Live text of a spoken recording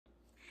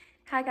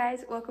Hi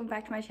guys, welcome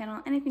back to my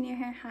channel, and if you're new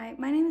here, hi,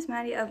 my name is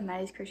Maddie of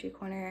Maddie's Crochet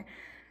Corner.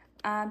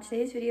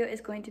 Today's video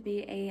is going to be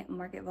a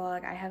market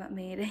vlog. I haven't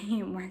made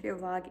a market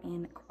vlog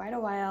in quite a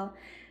while,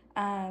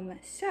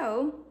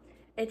 so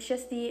it's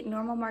just the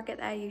normal market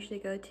that I usually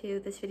go to.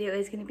 This video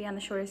is going to be on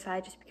the shorter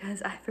side just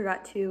because I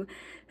forgot to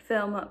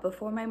film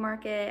before my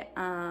market,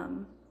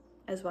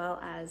 as well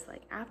as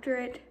like after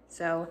it.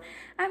 So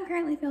I'm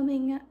currently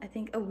filming, I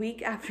think, a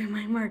week after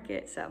my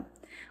market. So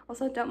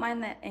also don't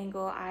mind that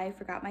angle. I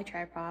forgot my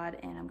tripod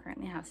and I'm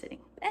currently house sitting.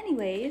 But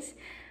anyways,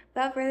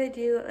 without further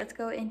ado, let's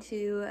go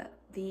into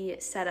the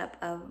setup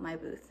of my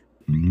booth.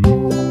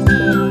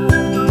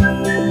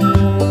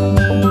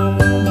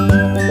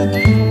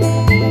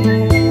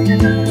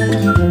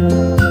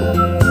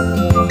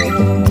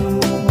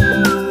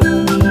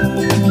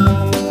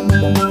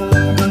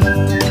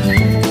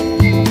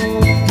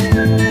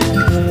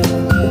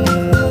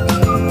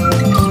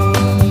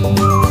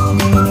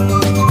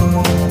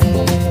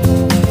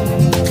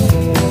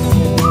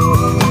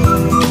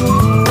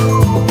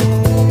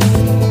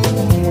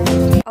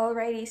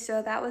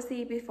 So that was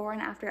the before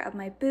and after of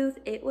my booth.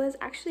 It was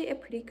actually a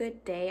pretty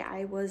good day.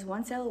 I was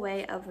one sale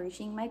away of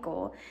reaching my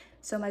goal.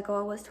 So my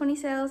goal was 20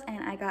 sales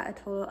and I got a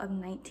total of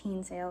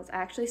 19 sales. I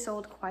actually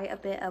sold quite a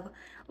bit of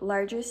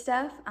larger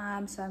stuff,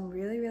 so I'm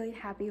really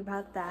happy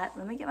about that.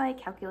 Let me get my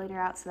calculator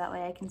out so that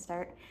way I can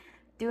start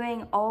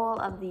doing all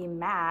of the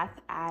math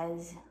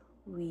as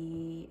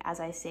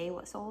I say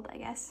what sold, I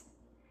guess.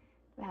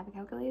 Do I have a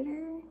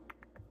calculator?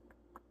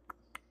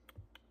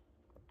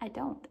 I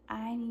don't.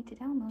 I need to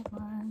download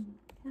one.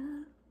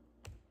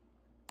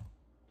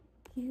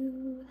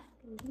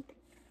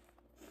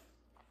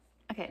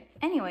 Okay,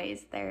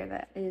 anyways,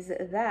 that is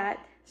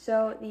that.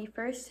 So the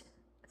first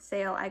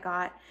sale I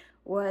got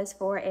was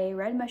for a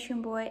red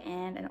mushroom boy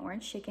and an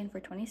orange chicken for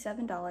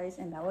 $27,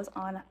 and that was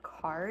on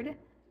card.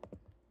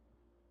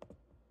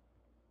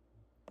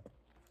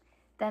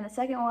 Then the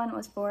second one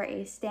was for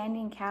a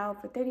standing cow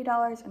for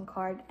 $30 on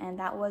card, and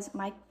that was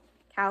my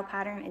cow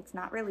pattern. It's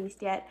not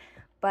released yet,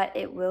 but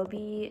it will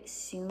be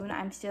soon.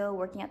 I'm still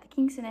working out the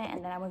kinks in it,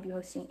 and then I'm going to be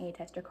hosting a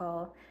tester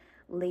call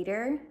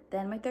later.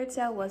 Then my third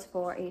sale was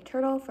for a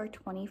turtle for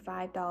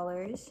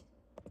 $25.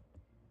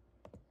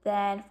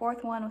 Then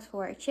fourth one was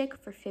for a chick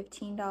for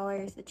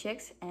 $15. The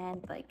chicks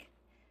and like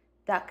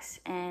ducks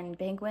and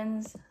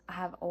penguins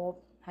have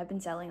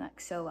been selling like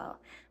so well.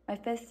 My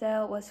fifth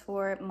sale was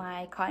for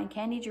my cotton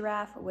candy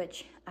giraffe,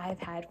 which I've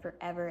had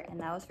forever, and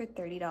that was for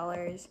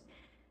 $30.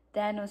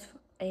 Then was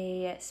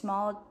a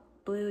small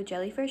blue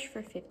jellyfish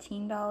for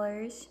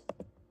 $15.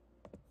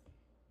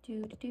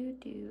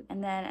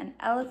 And then an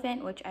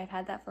elephant, which I've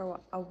had that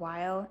for a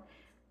while.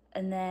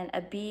 And then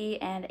a bee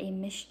and a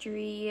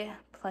mystery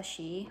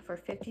plushie for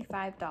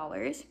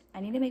 $55. I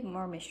need to make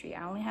more mystery.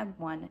 I only have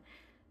one.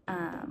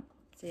 So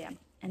yeah.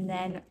 And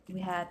then we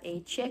have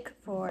a chick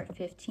for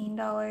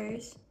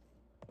 $15.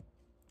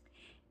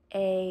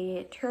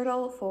 A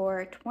turtle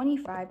for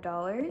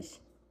 $25.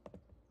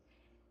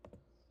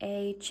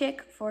 A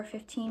chick for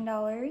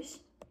 $15.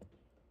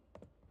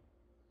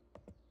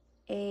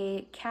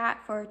 A cat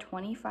for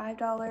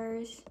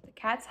 $25. The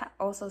cats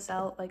also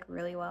sell like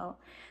really well.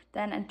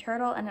 Then a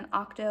turtle and an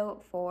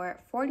octo for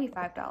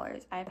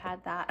 $45. I've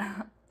had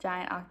that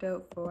giant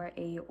octo for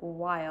a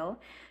while.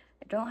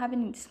 I don't have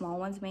any small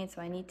ones made,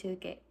 so I need to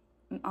get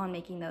on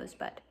making those,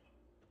 but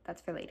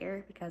that's for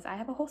later because I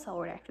have a wholesale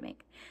order I have to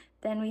make.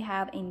 Then we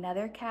have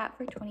another cat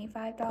for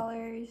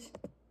 $25.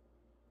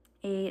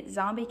 A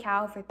zombie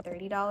cow for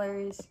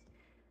 $30.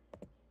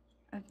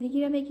 I'm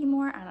thinking of making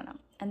more, I don't know.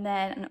 And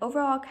then an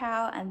overall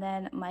cow, and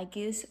then my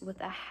goose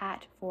with a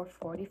hat for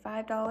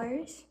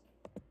 $45.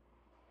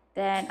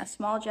 Then a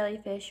small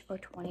jellyfish for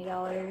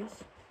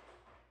 $20.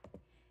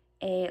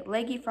 A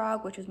leggy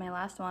frog, which was my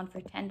last one,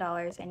 for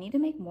 $10. I need to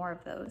make more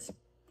of those.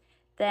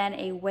 Then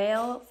a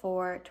whale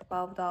for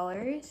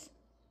 $12.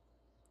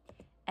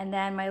 And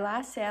then my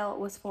last sale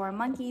was for a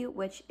monkey,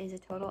 which is a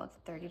total of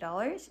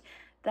 $30.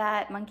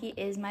 That monkey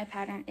is my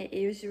pattern. It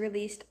is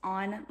released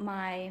on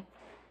my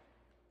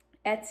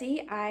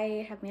Etsy.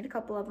 I have made a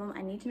couple of them.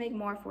 I need to make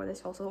more for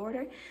this wholesale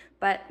order,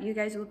 but you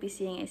guys will be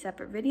seeing a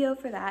separate video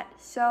for that.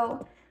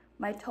 So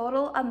my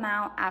total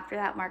amount after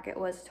that market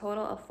was a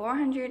total of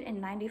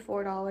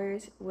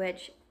 $494,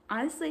 which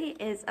honestly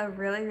is a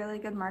really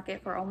good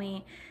market for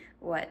only,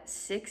 what,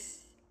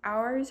 6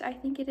 hours, I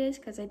think it is,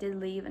 because I did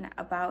leave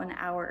about an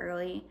hour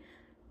early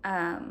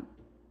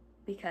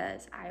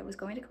because I was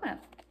going to Kona,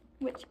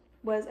 which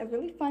was a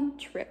really fun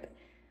trip,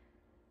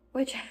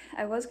 which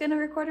I was gonna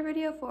record a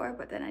video for,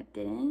 but then I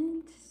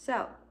didn't.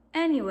 So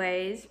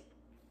anyways,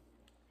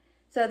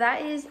 so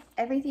that is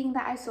everything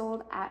that I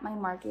sold at my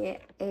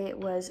market. It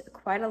was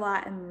quite a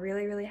lot. I'm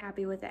really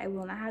happy with it. I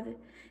will not have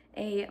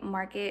a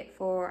market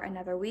for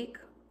another week,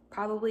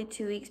 probably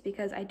 2 weeks,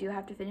 because I do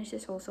have to finish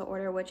this wholesale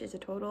order, which is a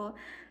total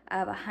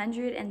of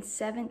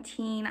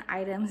 117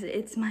 items.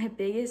 It's my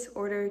biggest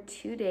order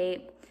to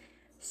date.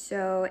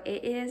 So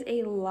it is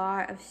a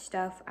lot of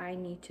stuff I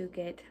need to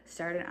get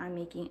started on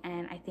making,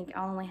 and I think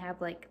I'll only have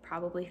like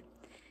probably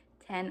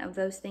 10 of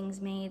those things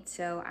made,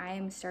 so I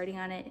am starting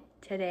on it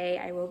today.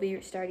 I will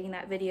be starting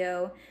that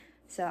video.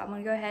 So I'm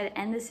gonna go ahead and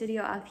end this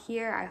video off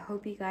here. I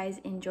hope you guys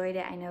enjoyed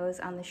it. I know it was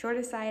on the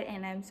shorter side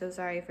and I'm so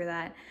sorry for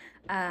that.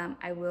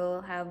 I will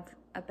have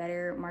a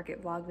better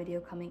market vlog video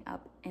coming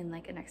up in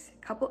like the next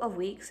couple of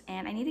weeks,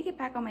 and I need to get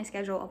back on my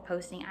schedule of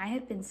posting. I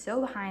have been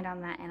so behind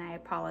on that and I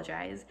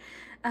apologize.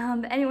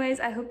 But anyways,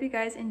 I hope you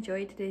guys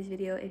enjoyed today's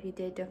video. If you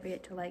did, don't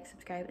forget to like,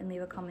 subscribe, and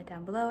leave a comment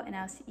down below, and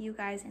I'll see you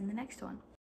guys in the next one.